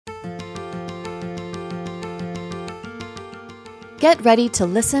Get ready to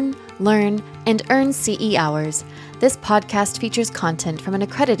listen, learn, and earn CE hours. This podcast features content from an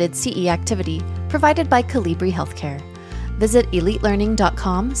accredited CE activity provided by Colibri Healthcare. Visit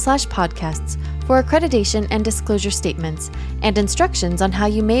elitelearning.com/podcasts for accreditation and disclosure statements and instructions on how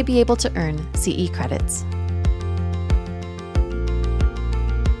you may be able to earn CE credits.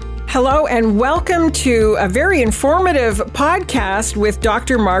 Hello and welcome to a very informative podcast with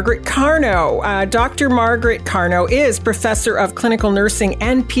Dr. Margaret Carno. Dr. Margaret Carno is Professor of Clinical Nursing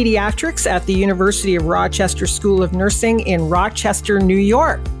and Pediatrics at the University of Rochester School of Nursing in Rochester, New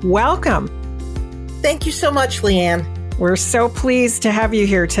York. Welcome. Thank you so much, Leanne. We're so pleased to have you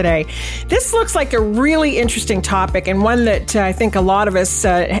here today. This looks like a really interesting topic and one that I think a lot of us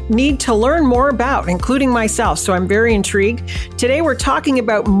need to learn more about, including myself. So I'm very intrigued. Today we're talking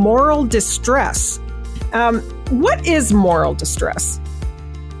about moral distress. What is moral distress?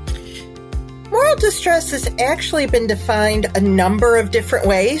 Moral distress has actually been defined a number of different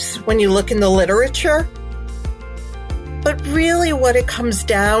ways when you look in the literature. But really what it comes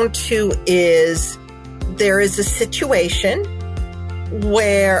down to is there is a situation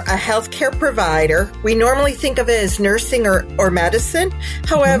where a healthcare provider, we normally think of it as nursing or medicine.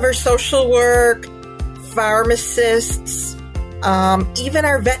 However, social work, pharmacists, even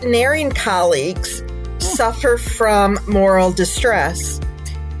our veterinarian colleagues suffer from moral distress.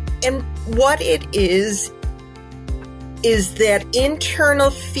 And what it is that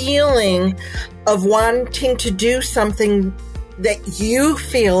internal feeling of wanting to do something that you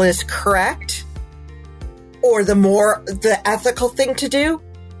feel is correct or the ethical thing to do,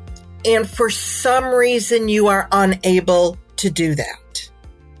 and for some reason you are unable to do that.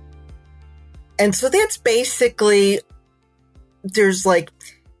 And so that's basically, there's like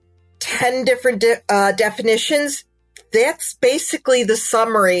 10 different definitions. That's basically the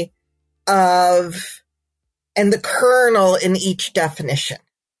summary of, and the kernel in each definition.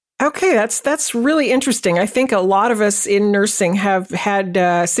 Okay, that's really interesting. I think a lot of us in nursing have had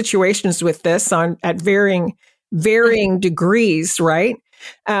situations with this at varying degrees, right?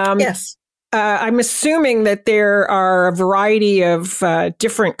 Yes. I'm assuming that there are a variety of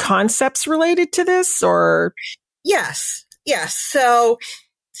different concepts related to this, or? Yes. So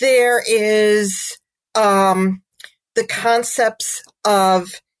there is the concepts of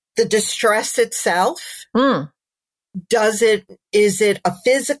the distress itself. Is it a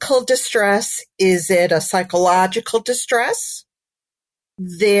physical distress? Is it a psychological distress?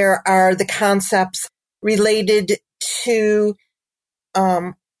 There are the concepts related to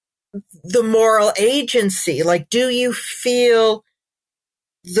the moral agency. Like, do you feel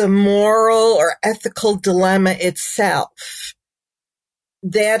the moral or ethical dilemma itself?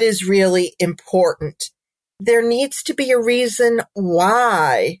 That is really important. There needs to be a reason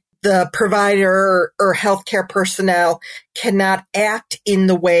why the provider or healthcare personnel cannot act in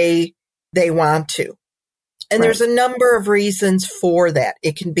the way they want to. And Right. There's a number of reasons for that.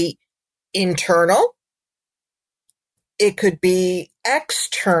 It can be internal. It could be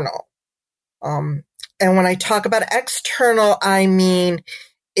external. And when I talk about external, I mean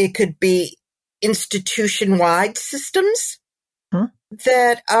it could be institution-wide systems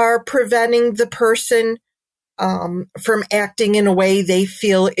that are preventing the person from acting in a way they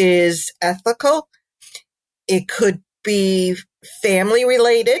feel is ethical. It could be family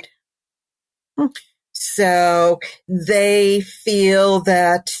related. So they feel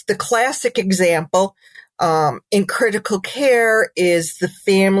that the classic example in critical care is the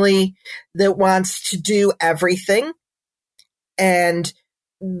family that wants to do everything, and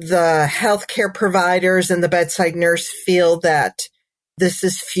the healthcare providers and the bedside nurse feel that this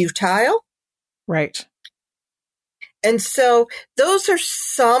is futile. Right. And so those are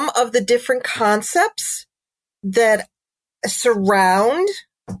some of the different concepts that surround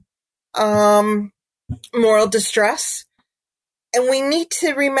moral distress. And we need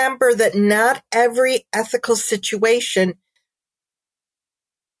to remember that not every ethical situation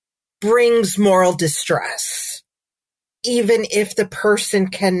brings moral distress, even if the person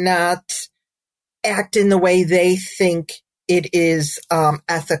cannot act in the way they think it is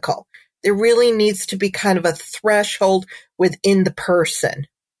ethical. There really needs to be kind of a threshold within the person.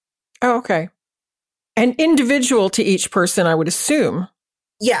 Oh, okay. And individual to each person, I would assume.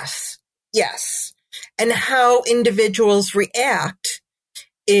 Yes. And how individuals react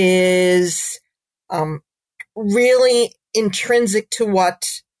is really intrinsic to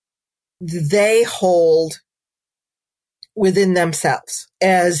what they hold within themselves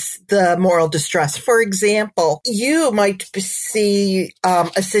as the moral distress. For example, you might see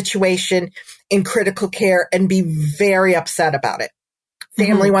a situation in critical care and be very upset about it.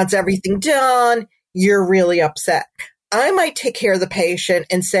 Family wants everything done. You're really upset. I might take care of the patient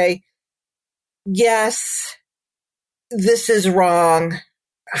and say, yes, this is wrong.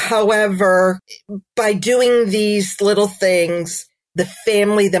 However, by doing these little things, the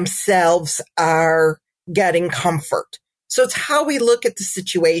family themselves are getting comfort. So it's how we look at the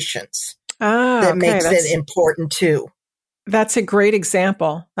situations that makes it important too. That's a great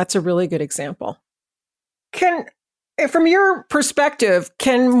example. That's a really good example. From your perspective,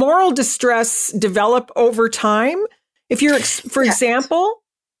 can moral distress develop over time? If you're, for example,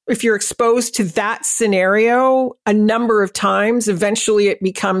 if you're exposed to that scenario a number of times, eventually it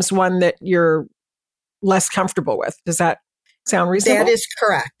becomes one that you're less comfortable with. Does that sound reasonable? That is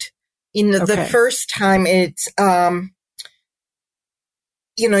correct. The first time it's,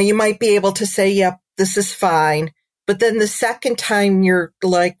 you might be able to say, yep, this is fine. But then the second time you're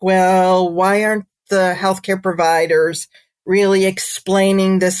like, well, why aren't the healthcare providers really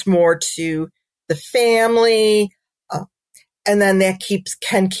explaining this more to the family? And then that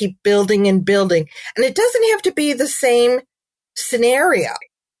can keep building and building. And it doesn't have to be the same scenario.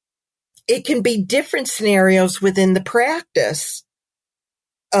 It can be different scenarios within the practice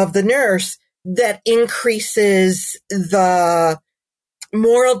of the nurse that increases the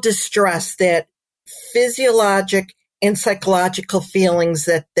moral distress, that physiologic and psychological feelings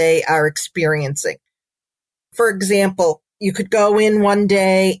that they are experiencing. For example, you could go in one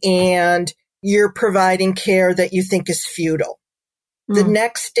day and you're providing care that you think is futile. The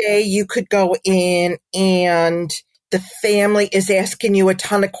next day you could go in and the family is asking you a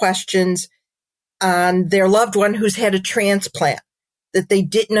ton of questions on their loved one who's had a transplant, that they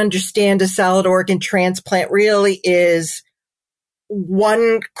didn't understand a solid organ transplant really is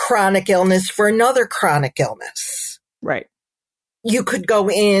one chronic illness for another chronic illness. Right. You could go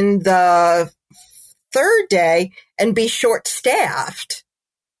in the third day and be short-staffed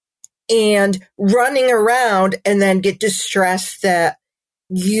and running around and then get distressed that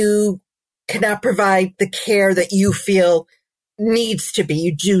you cannot provide the care that you feel needs to be.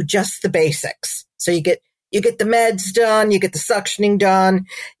 You do just the basics. So you get the meds done, you get the suctioning done,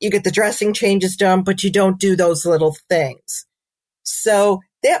 you get the dressing changes done, but you don't do those little things. So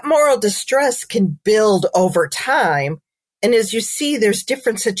that moral distress can build over time. And as you see, there's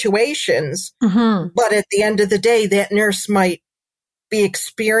different situations, but at the end of the day, that nurse might be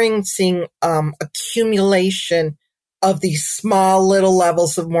experiencing accumulation of these small little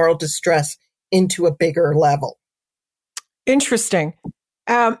levels of moral distress into a bigger level. Interesting.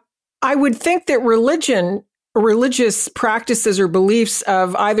 I would think that religious practices or beliefs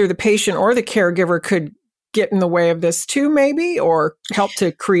of either the patient or the caregiver could get in the way of this too, maybe, or help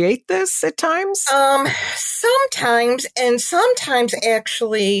to create this at times? Sometimes, and sometimes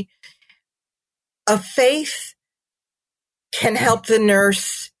actually a faith can help the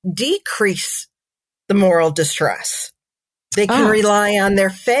nurse decrease the moral distress. They can rely on their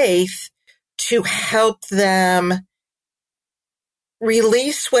faith to help them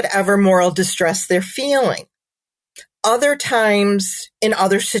release whatever moral distress they're feeling. Other times, in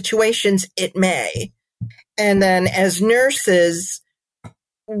other situations, it may. And then as nurses,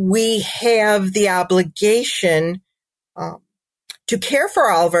 we have the obligation to care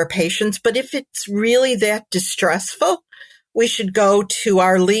for all of our patients. But if it's really that distressful, we should go to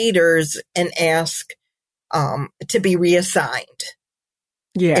our leaders and ask to be reassigned.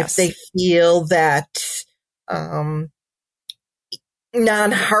 Yes. If they feel that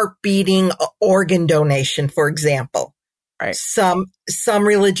non-heart-beating organ donation, for example. Right. Some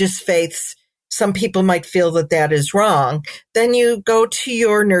religious faiths, some people might feel that that is wrong. Then you go to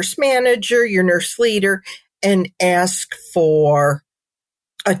your nurse manager, your nurse leader, and ask for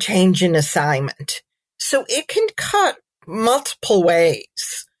a change in assignment. So it can cut multiple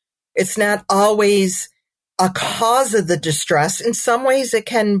ways. It's not always a cause of the distress. In some ways, it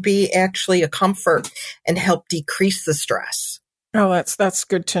can be actually a comfort and help decrease the stress. Oh, that's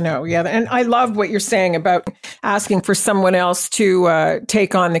good to know. Yeah. And I love what you're saying about asking for someone else to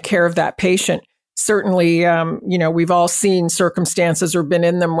take on the care of that patient. Certainly, we've all seen circumstances or been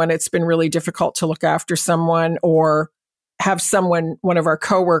in them when it's been really difficult to look after someone or have one of our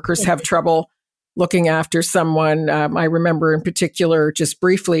coworkers have trouble looking after someone. I remember in particular, just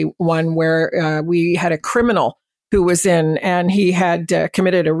briefly, one where we had a criminal who was in and he had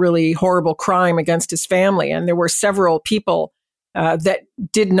committed a really horrible crime against his family. And there were several people that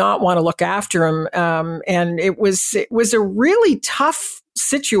did not want to look after him. And it was a really tough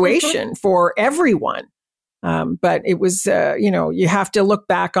situation for everyone. But it was, you have to look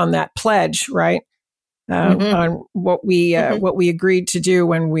back on that pledge, right? On what we agreed to do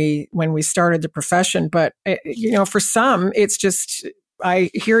when we started the profession. But, for some, it's just, I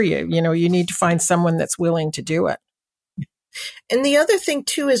hear you, you need to find someone that's willing to do it. And the other thing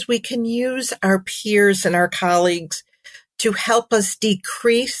too is we can use our peers and our colleagues to help us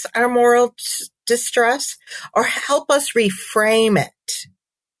decrease our moral distress or help us reframe it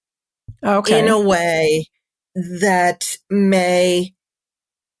in a way that may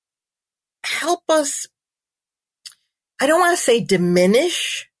help us, I don't want to say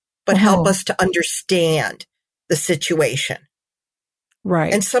diminish, but help us to understand the situation.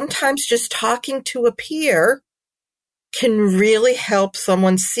 Right. And sometimes just talking to a peer can really help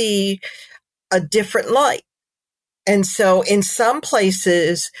someone see a different light. And so in some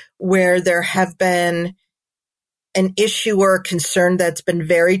places where there have been an issue or a concern that's been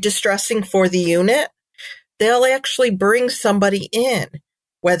very distressing for the unit, they'll actually bring somebody in,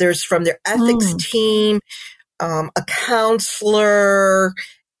 whether it's from their ethics team, a counselor,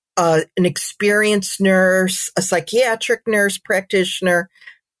 an experienced nurse, a psychiatric nurse practitioner,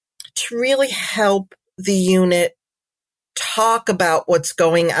 to really help the unit talk about what's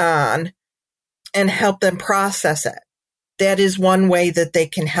going on and help them process it. That is one way that they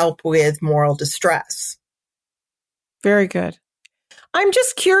can help with moral distress. Very good. I'm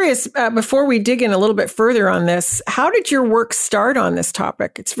just curious, before we dig in a little bit further on this, how did your work start on this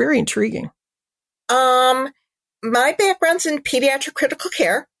topic? It's very intriguing. My background's in pediatric critical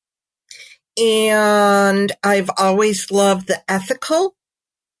care, and I've always loved the ethical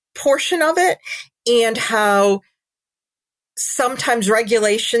portion of it and how sometimes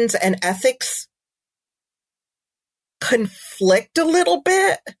regulations and ethics conflict a little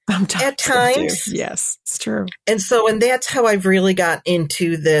bit at times. Yes, it's true. And that's how I've really got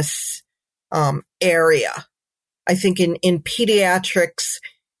into this area. I think in pediatrics,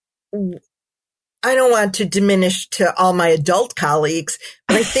 I don't want to diminish to all my adult colleagues,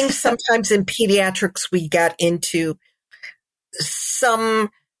 but I think sometimes in pediatrics we got into some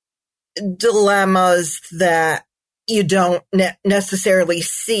dilemmas that you don't necessarily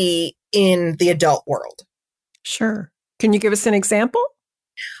see in the adult world. Sure. Can you give us an example?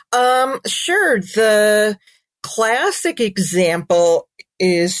 Sure. The classic example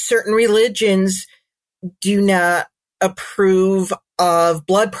is certain religions do not approve of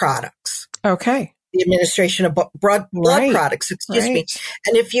blood products. Okay. The administration of blood products, excuse me.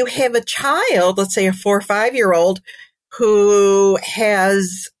 And if you have a child, let's say a 4 or 5-year-old, who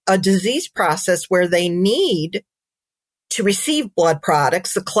has a disease process where they need to receive blood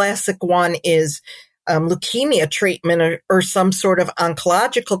products, the classic one is leukemia treatment or some sort of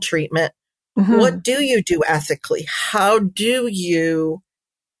oncological treatment. What do you do ethically? How do you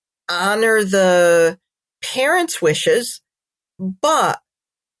honor the parents' wishes, but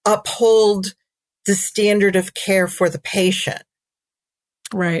uphold the standard of care for the patient?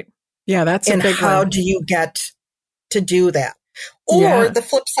 Right. Yeah, that's a big one. And how do you get to do that? Or the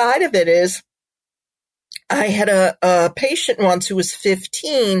flip side of it is, I had a patient once who was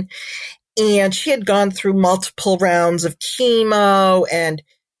 15, and she had gone through multiple rounds of chemo, and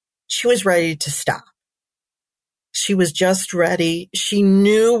she was ready to stop. She was just ready. She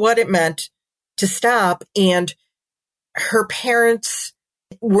knew what it meant to stop, and her parents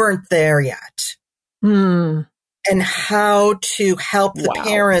weren't there yet. And how to help the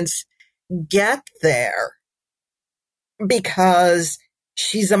parents get there, because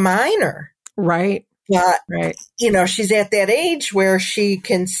she's a minor. Right. But, she's at that age where she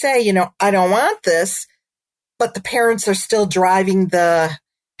can say, I don't want this, but the parents are still driving the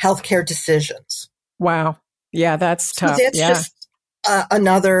healthcare decisions. Wow. Yeah, that's tough. So that's just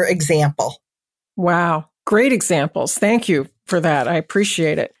another example. Wow. Great examples. Thank you for that. I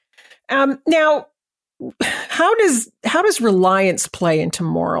appreciate it. Now, how does reliance play into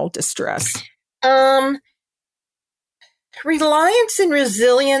moral distress? Reliance and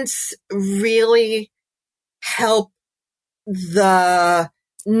resilience really help the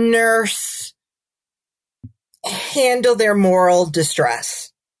nurse handle their moral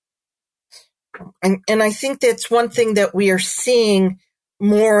distress. And I think that's one thing that we are seeing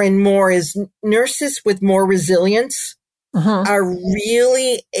more and more is nurses with more resilience are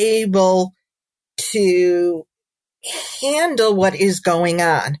really able to handle what is going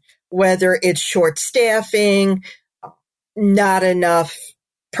on, whether it's short staffing, not enough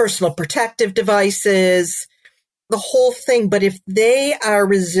personal protective devices, the whole thing. But if they are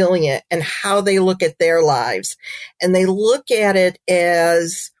resilient in how they look at their lives and they look at it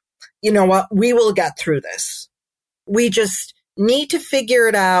as, you know what, we will get through this. We just need to figure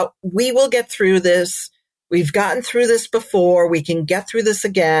it out. We will get through this. We've gotten through this before. We can get through this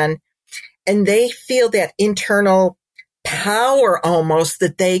again. And they feel that internal power almost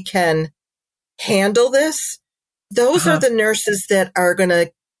that they can handle this. Those are the nurses that are going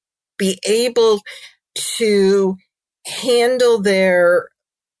to be able to handle their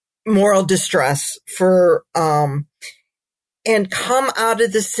moral distress and come out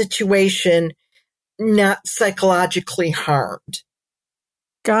of the situation not psychologically harmed.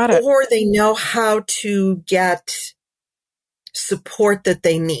 Got it. Or they know how to get support that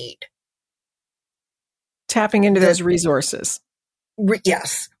they need. Tapping into those resources.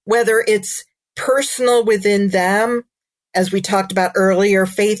 Yes. Whether it's personal within them, as we talked about earlier,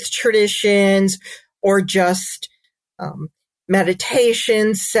 faith traditions, or just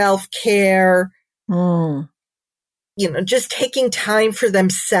meditation, self-care, just taking time for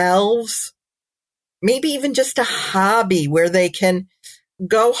themselves, maybe even just a hobby where they can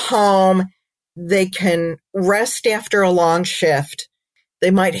go home, they can rest after a long shift,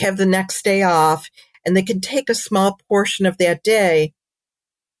 they might have the next day off, and they can take a small portion of that day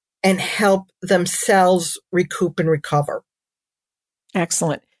and help themselves recoup and recover.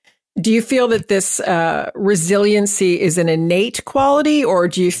 Excellent. Do you feel that this resiliency is an innate quality, or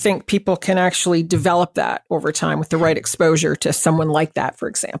do you think people can actually develop that over time with the right exposure to someone like that, for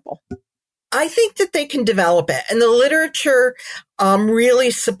example? I think that they can develop it. And the literature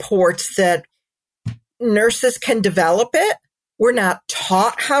really supports that nurses can develop it. We're not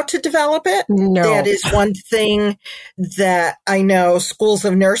taught how to develop it. No. That is one thing that I know schools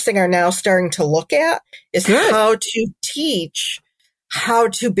of nursing are now starting to look at, is how to teach how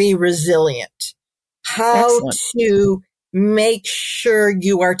to be resilient, how to make sure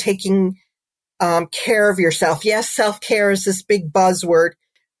you are taking care of yourself. Yes, self-care is this big buzzword,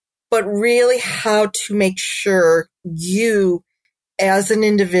 but really how to make sure you as an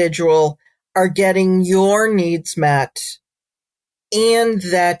individual are getting your needs met and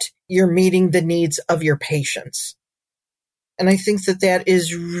that you're meeting the needs of your patients. And I think that that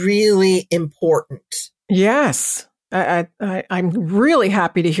is really important. Yes. I'm really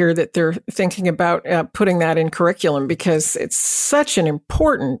happy to hear that they're thinking about putting that in curriculum, because it's such an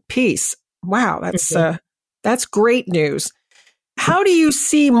important piece. Wow, that's great news. How do you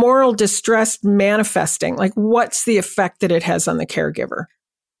see moral distress manifesting? Like, what's the effect that it has on the caregiver?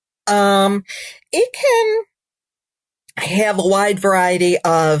 It can have a wide variety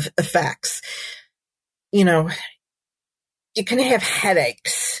of effects. You can have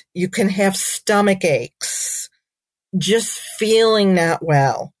headaches. You can have stomach aches, just feeling not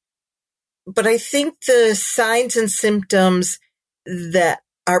well. But I think the signs and symptoms that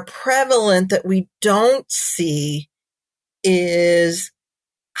are prevalent that we don't see is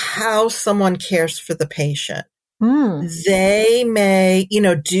how someone cares for the patient. They may,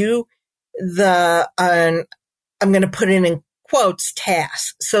 do I'm going to put it in quotes,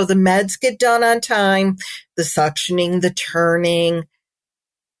 tasks. So the meds get done on time, the suctioning, the turning,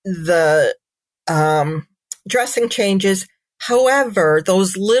 the dressing changes. However,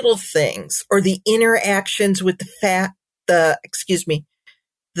 those little things or the interactions with the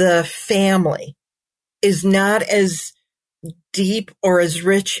family is not as deep or as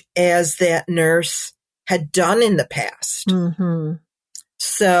rich as that nurse had done in the past. Mm-hmm.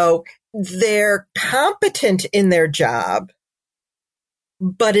 So they're competent in their job,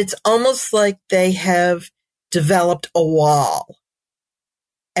 but it's almost like they have developed a wall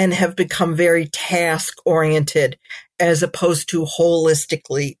and have become very task-oriented as opposed to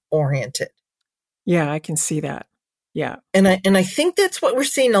holistically oriented. Yeah, I can see that. Yeah. And I think that's what we're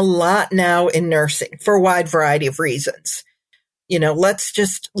seeing a lot now in nursing for a wide variety of reasons.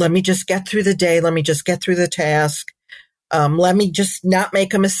 Let me just get through the day. Let me just get through the task. Let me just not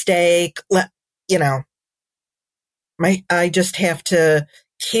make a mistake. I just have to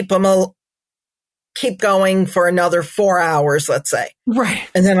keep going for another 4 hours, let's say. Right.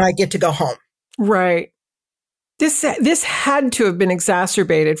 And then I get to go home. Right. This had to have been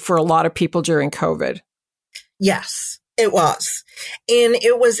exacerbated for a lot of people during COVID. Yes, it was. And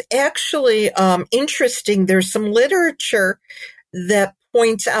it was actually interesting. There's some literature that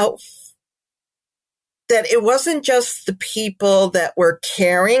points out that it wasn't just the people that were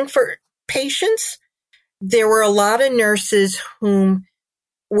caring for patients. There were a lot of nurses whom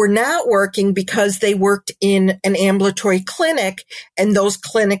were not working because they worked in an ambulatory clinic and those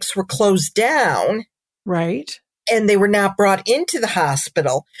clinics were closed down. Right. And they were not brought into the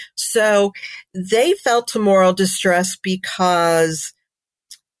hospital. So they felt a moral distress because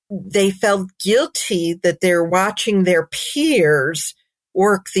they felt guilty that they're watching their peers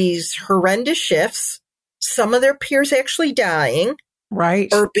work these horrendous shifts. Some of their peers actually dying.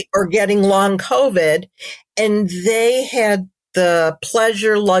 Right. Or getting long COVID. And they had the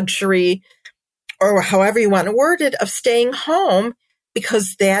pleasure, luxury, or however you want to word it, of staying home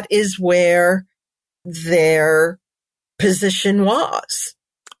because that is where their position was.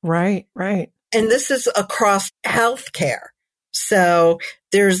 Right, right. And this is across healthcare. So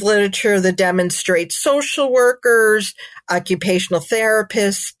there's literature that demonstrates social workers, occupational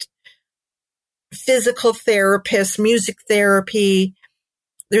therapists, physical therapists, music therapy.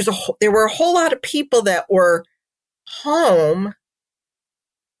 There were a whole lot of people that were home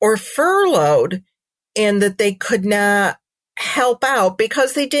or furloughed and that they could not help out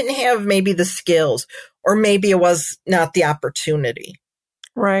because they didn't have maybe the skills, or maybe it was not the opportunity.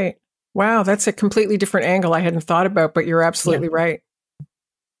 Right. Wow, that's a completely different angle I hadn't thought about, but you're absolutely right.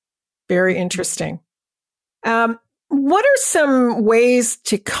 Very interesting. What are some ways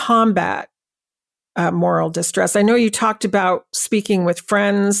to combat moral distress? I know you talked about speaking with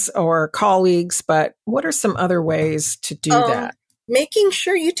friends or colleagues, but what are some other ways to do that? Making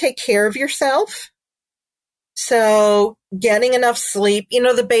sure you take care of yourself. So getting enough sleep,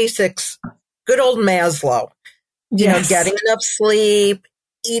 the basics, good old Maslow, getting enough sleep,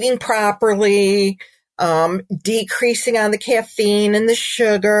 eating properly, decreasing on the caffeine and the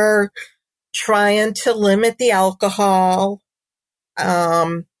sugar, trying to limit the alcohol,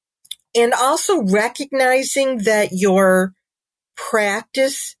 and also recognizing that your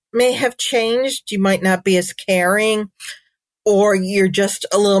practice may have changed. You might not be as caring, or you're just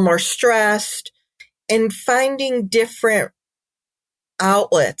a little more stressed, and finding different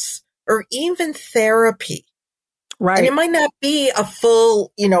outlets or even therapy. Right. And it might not be a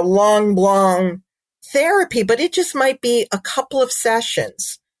full, long therapy, but it just might be a couple of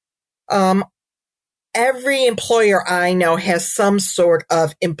sessions. Every employer I know has some sort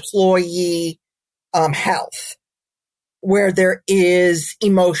of employee health, where there is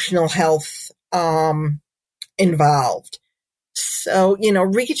emotional health involved. So,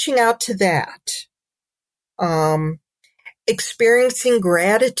 reaching out to that, experiencing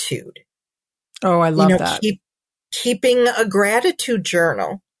gratitude. Oh, I love that. Keeping a gratitude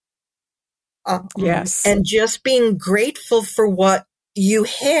journal. Yes. And just being grateful for what you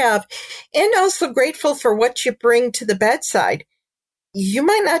have, and also grateful for what you bring to the bedside. You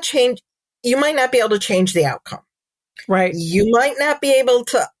might not be able to change the outcome. Right. You might not be able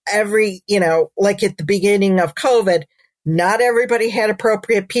to like at the beginning of COVID, not everybody had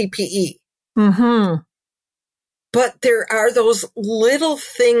appropriate PPE. Mm-hmm. But there are those little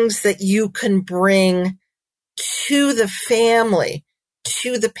things that you can bring to the family,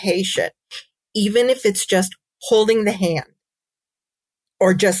 to the patient, even if it's just holding the hand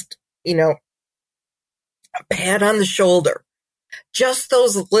or just, a pat on the shoulder. Just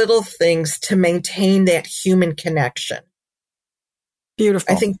those little things to maintain that human connection.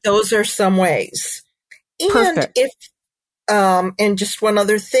 Beautiful. I think those are some ways. And Perfect. And just one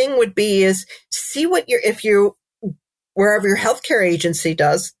other thing would be is see wherever your healthcare agency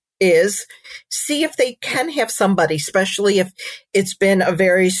is see if they can have somebody, especially if it's been a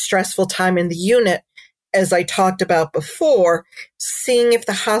very stressful time in the unit, as I talked about before, seeing if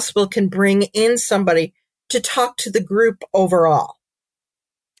the hospital can bring in somebody to talk to the group overall.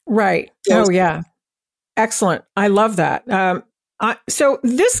 Right. Oh, yeah. Excellent. I love that. So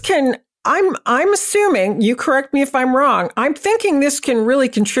this I'm assuming, you correct me if I'm wrong, I'm thinking this can really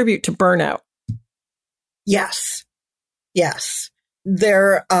contribute to burnout. Yes.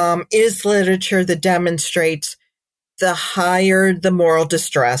 There is literature that demonstrates the higher the moral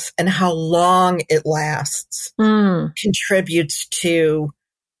distress and how long it lasts contributes to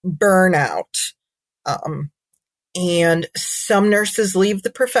burnout. And some nurses leave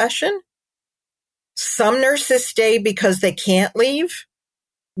the profession. Some nurses stay because they can't leave.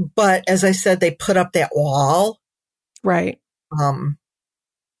 But as I said, they put up that wall. Right.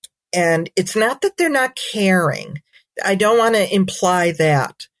 And it's not that they're not caring. I don't want to imply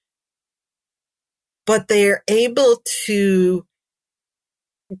that. But they're able to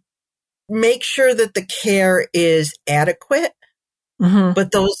make sure that the care is adequate. Mm-hmm.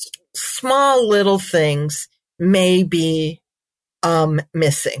 But those small little things may be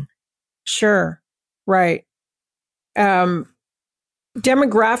missing. Sure. Right.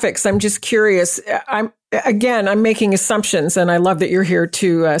 Demographics. I'm just curious. I'm making assumptions, and I love that you're here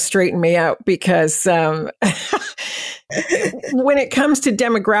to straighten me out, because when it comes to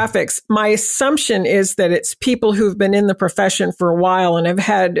demographics, my assumption is that it's people who've been in the profession for a while and have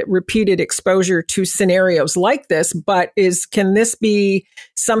had repeated exposure to scenarios like this. But can this be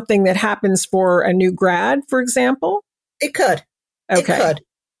something that happens for a new grad, for example? It could. Okay. It could.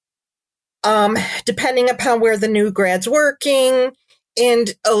 Depending upon where the new grad's working.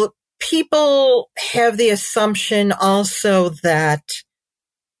 And people have the assumption also that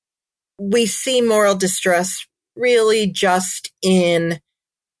we see moral distress really just in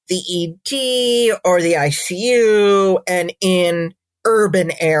the ED or the ICU and in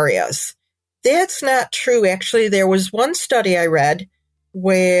urban areas. That's not true. Actually, there was one study I read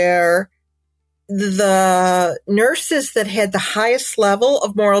where the nurses that had the highest level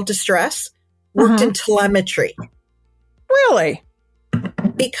of moral distress worked in telemetry. Really?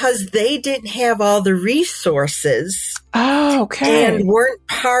 Because they didn't have all the resources. Oh, okay. And weren't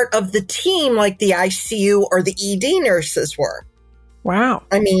part of the team like the ICU or the ED nurses were. Wow.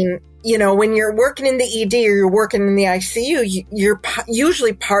 I mean, you know, when you're working in the ED or you're working in the ICU, you're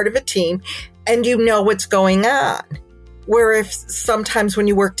usually part of a team and you know what's going on. Where if sometimes when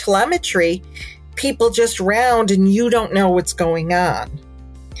you work telemetry, people just round and you don't know what's going on.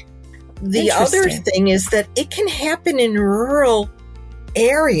 The other thing is that it can happen in rural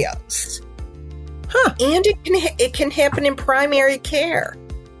areas. And it can happen in primary care.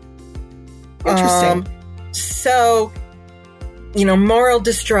 Interesting. So, you know, moral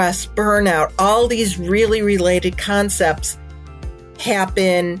distress, burnout, all these really related concepts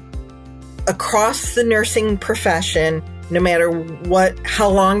happen across the nursing profession, no matter how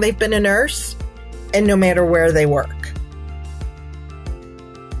long they've been a nurse and no matter where they work.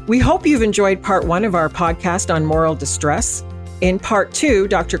 We hope you've enjoyed part 1 of our podcast on moral distress. In part 2,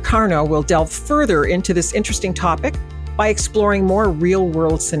 Dr. Carno will delve further into this interesting topic by exploring more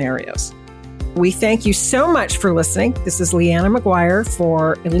real-world scenarios. We thank you so much for listening. This is Leanna McGuire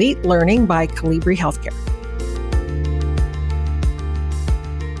for Elite Learning by Colibri Healthcare.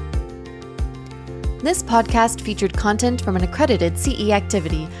 This podcast featured content from an accredited CE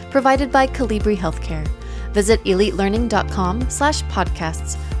activity provided by Colibri Healthcare. Visit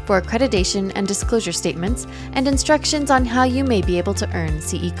elitelearning.com/podcasts for accreditation and disclosure statements and instructions on how you may be able to earn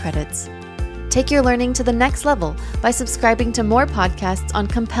CE credits. Take your learning to the next level by subscribing to more podcasts on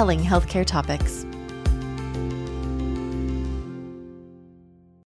compelling healthcare topics.